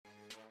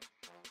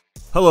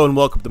Hello and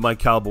welcome to my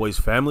Cowboys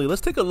family.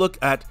 Let's take a look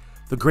at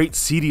the great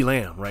CeeDee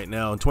Lamb right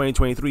now. In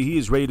 2023, he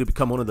is ready to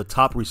become one of the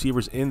top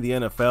receivers in the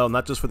NFL,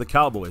 not just for the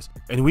Cowboys.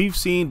 And we've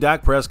seen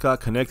Dak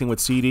Prescott connecting with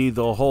CeeDee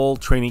the whole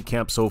training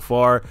camp so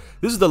far.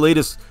 This is the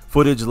latest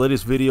footage, the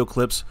latest video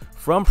clips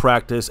from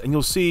practice, and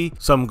you'll see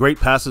some great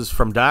passes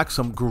from Dak,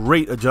 some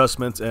great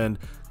adjustments and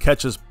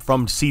catches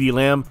from CeeDee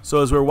Lamb.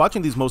 So as we're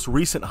watching these most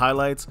recent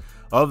highlights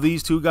of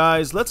these two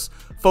guys, let's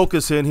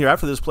focus in here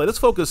after this play. Let's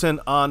focus in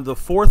on the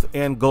 4th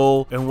and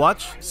goal and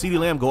watch CeeDee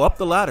Lamb go up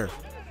the ladder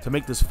to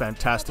make this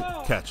fantastic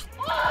catch.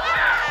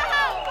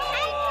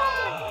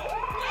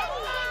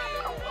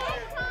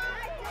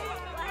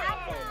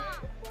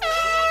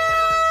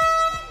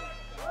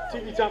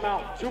 TV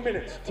timeout, 2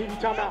 minutes. TV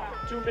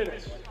timeout, 2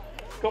 minutes.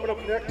 Coming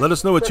up next. Let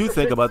us know what you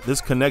think about this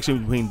connection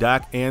between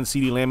Dak and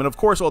CeeDee Lamb, and of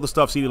course all the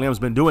stuff CeeDee Lamb's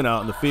been doing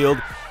out in the field.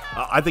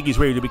 I think he's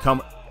ready to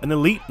become an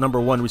elite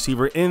 #1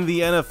 receiver in the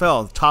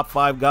NFL, top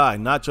 5 guy,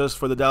 not just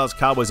for the Dallas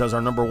Cowboys as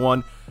our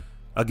 #1.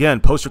 Again,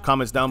 post your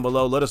comments down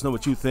below. Let us know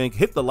what you think.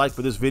 Hit the like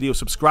for this video.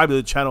 Subscribe to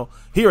the channel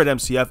here at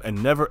MCF,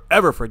 and never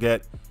ever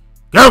forget,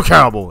 go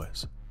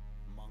Cowboys!